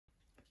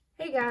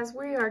Hey guys,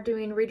 we are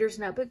doing Reader's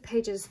Notebook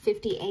pages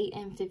 58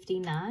 and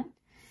 59.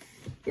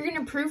 You're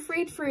going to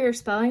proofread for your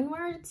spelling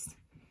words.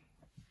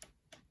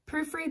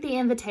 Proofread the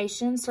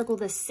invitation. Circle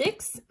the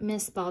 6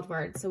 misspelled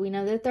words. So we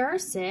know that there are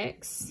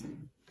 6.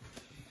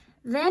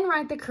 Then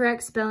write the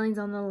correct spellings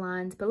on the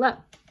lines below.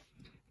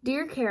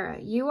 Dear Kara,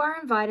 you are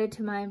invited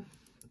to my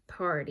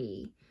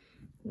party.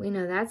 We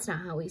know that's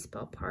not how we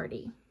spell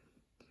party.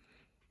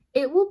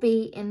 It will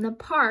be in the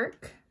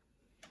park.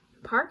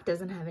 Park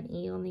doesn't have an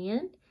E on the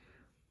end.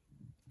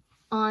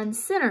 On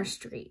Center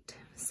Street.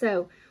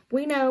 So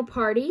we know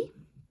party,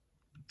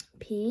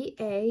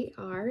 P-A-R-T-Y,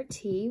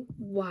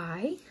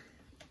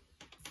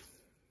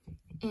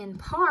 and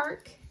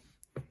park,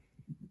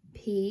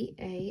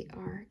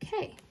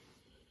 P-A-R-K.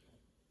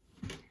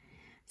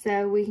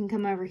 So we can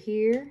come over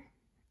here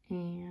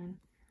and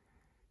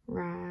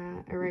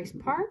erase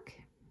park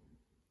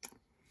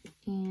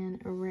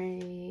and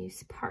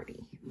erase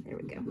party. There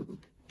we go.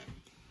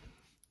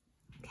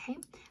 Okay,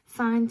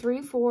 find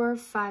 3, 4,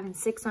 5, and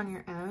 6 on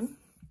your own.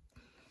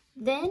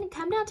 Then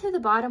come down to the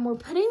bottom. We're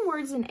putting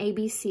words in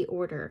ABC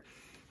order.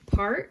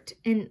 Part,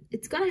 and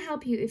it's going to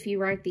help you if you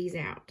write these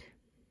out.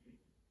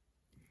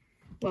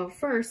 Well,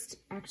 first,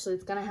 actually,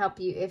 it's going to help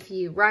you if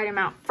you write them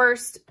out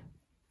first.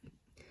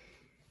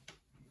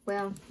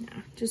 Well, no,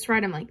 just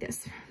write them like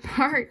this.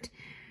 Part,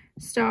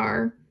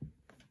 star,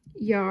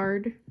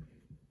 yard,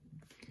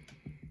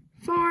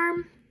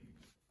 farm,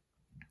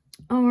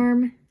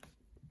 arm,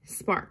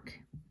 spark.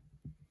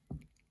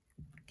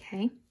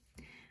 Okay.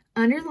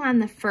 Underline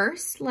the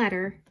first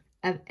letter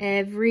of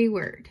every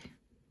word.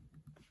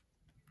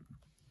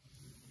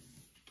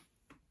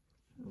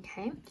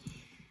 Okay.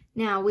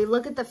 Now we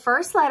look at the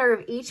first letter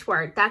of each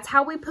word. That's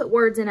how we put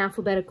words in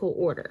alphabetical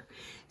order.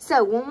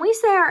 So when we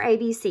say our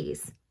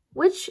ABCs,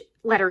 which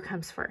letter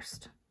comes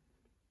first?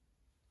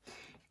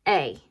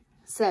 A.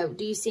 So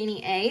do you see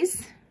any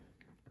A's?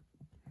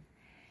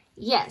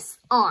 Yes,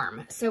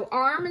 arm. So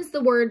arm is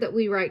the word that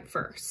we write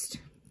first.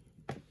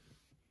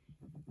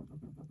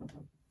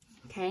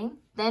 Okay,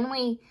 then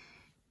we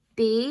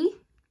B,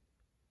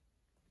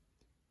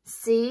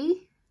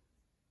 C,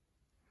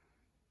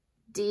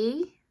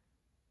 D,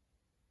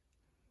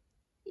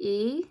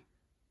 E,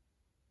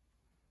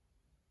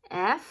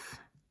 F.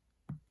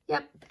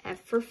 Yep,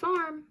 F for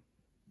farm.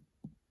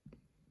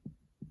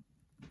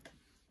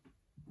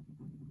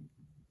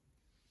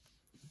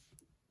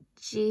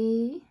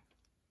 G,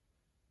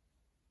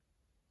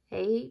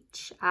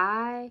 H,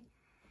 I.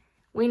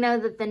 We know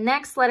that the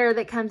next letter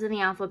that comes in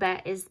the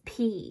alphabet is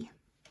P,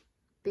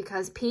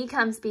 because P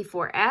comes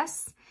before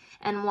S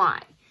and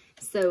Y.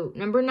 So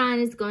number 9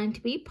 is going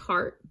to be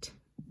part.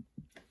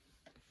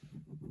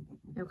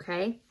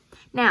 Okay.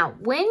 Now,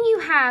 when you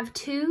have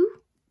 2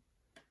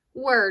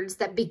 words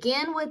that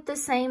begin with the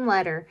same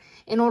letter,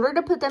 in order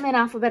to put them in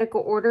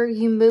alphabetical order,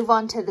 you move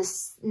on to the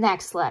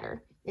next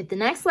letter. If the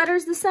next letter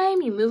is the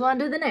same, you move on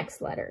to the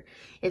next letter.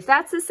 If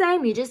that's the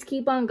same, you just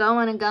keep on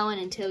going and going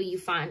until you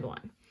find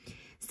one.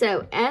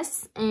 So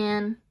S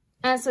and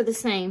S are the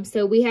same,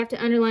 so we have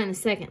to underline the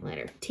second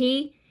letter,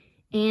 T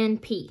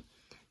and P.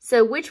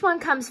 So which one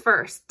comes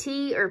first,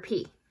 T or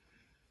P?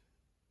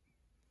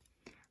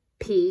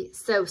 P.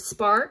 So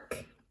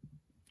spark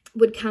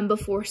would come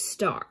before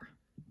star.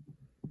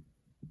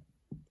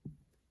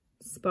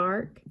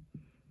 Spark,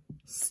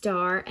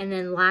 star, and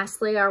then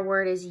lastly our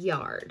word is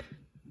yard.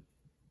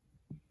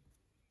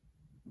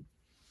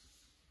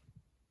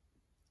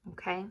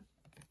 Okay.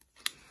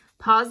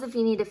 Pause if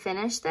you need to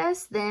finish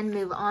this, then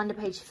move on to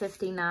page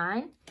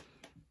 59.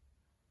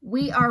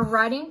 We are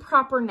writing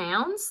proper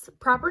nouns.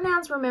 Proper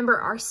nouns,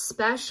 remember, are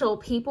special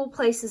people,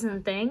 places,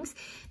 and things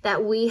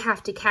that we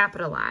have to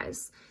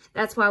capitalize.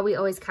 That's why we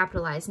always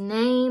capitalize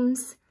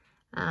names,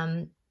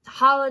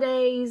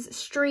 holidays,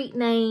 street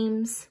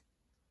names,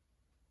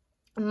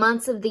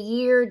 months of the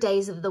year,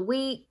 days of the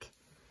week,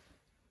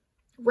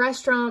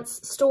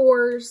 restaurants,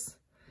 stores,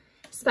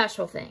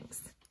 special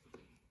things.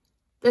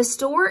 The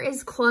store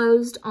is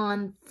closed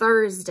on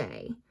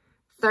Thursday.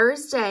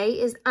 Thursday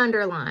is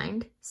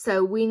underlined,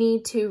 so we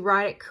need to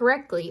write it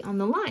correctly on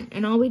the line.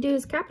 And all we do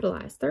is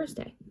capitalize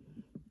Thursday.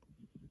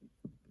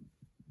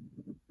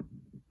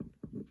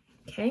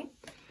 Okay,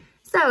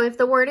 so if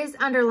the word is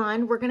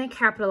underlined, we're going to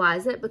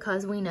capitalize it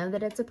because we know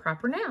that it's a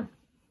proper noun.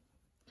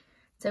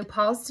 So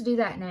pause to do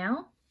that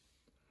now.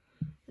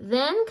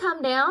 Then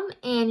come down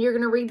and you're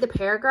going to read the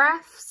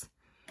paragraphs.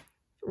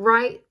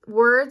 Write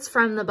words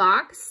from the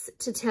box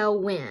to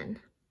tell when.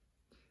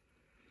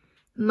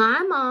 My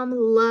mom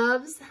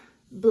loves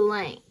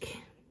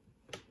blank.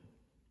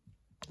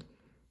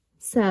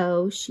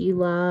 So she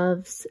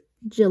loves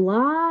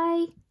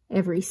July,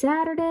 every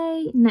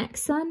Saturday,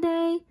 next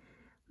Sunday,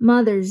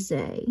 Mother's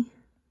Day,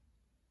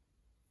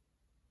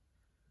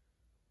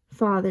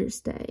 Father's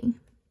Day.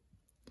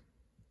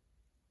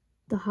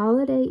 The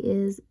holiday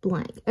is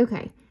blank.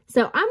 Okay,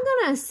 so I'm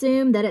going to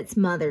assume that it's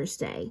Mother's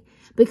Day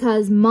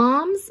because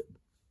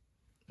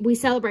we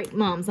celebrate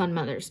moms on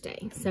Mother's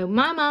Day. So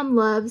my mom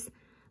loves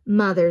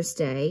Mother's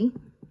Day.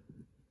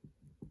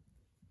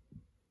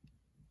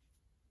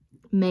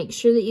 make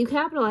sure that you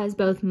capitalize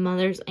both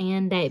Mother's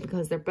and Day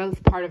because they're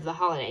both part of the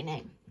holiday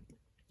name.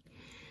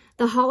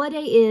 The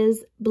holiday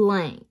is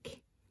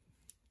blank.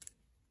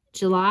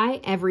 July,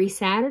 every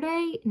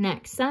Saturday,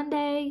 next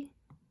Sunday,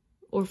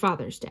 or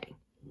Father's Day.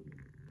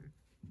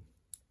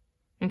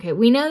 Okay,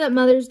 we know that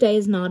Mother's Day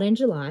is not in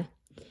July,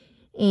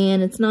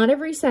 and it's not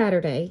every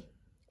Saturday,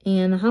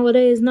 and the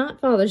holiday is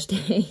not Father's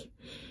Day.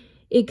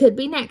 It could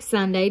be next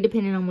Sunday,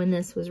 depending on when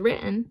this was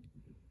written.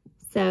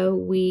 So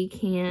we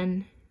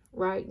can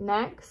write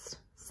next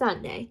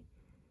Sunday.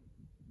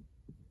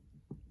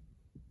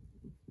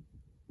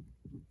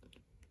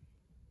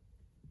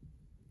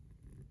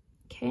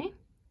 Okay.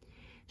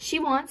 She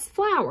wants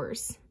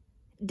flowers.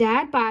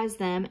 Dad buys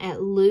them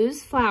at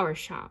Lou's Flower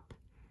Shop.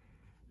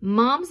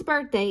 Mom's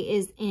birthday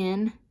is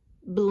in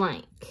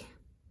blank.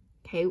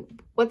 Okay,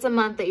 what's a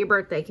month that your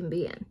birthday can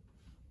be in?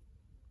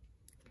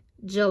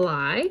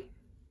 July.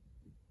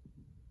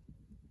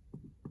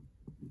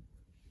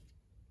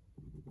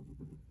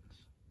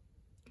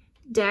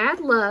 Dad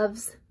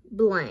loves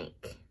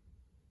blank.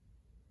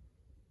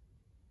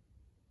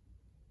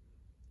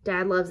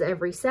 Dad loves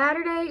every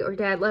Saturday or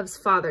Dad loves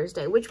Father's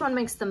Day. Which one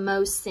makes the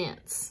most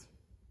sense?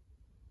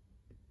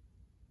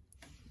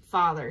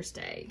 Father's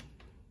Day.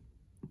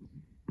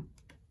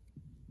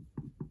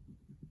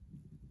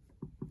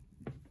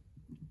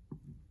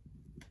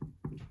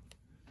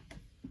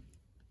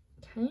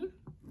 Okay.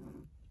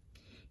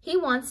 He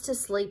wants to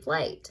sleep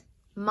late.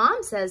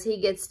 Mom says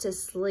he gets to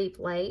sleep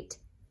late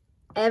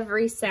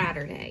every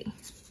Saturday.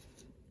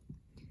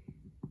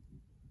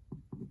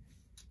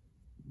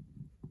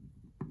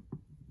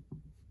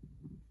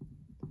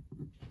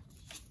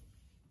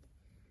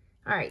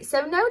 All right,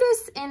 so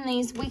notice in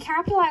these, we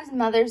capitalized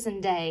Mother's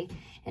and Day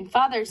and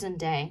Father's and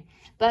Day,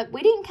 but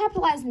we didn't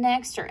capitalize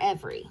next or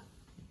every.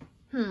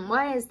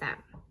 Why is that?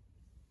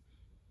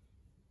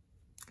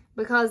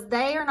 Because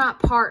they are not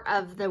part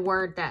of the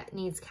word that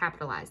needs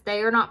capitalized.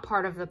 They are not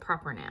part of the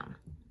proper noun.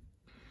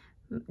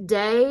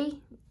 Day,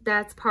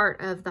 that's part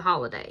of the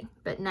holiday,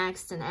 but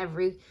next and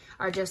every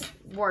are just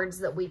words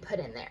that we put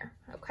in there,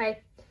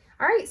 okay?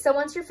 All right, so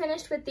once you're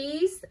finished with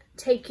these,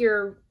 take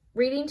your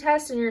reading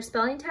test and your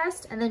spelling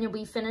test, and then you'll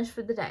be finished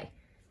for the day.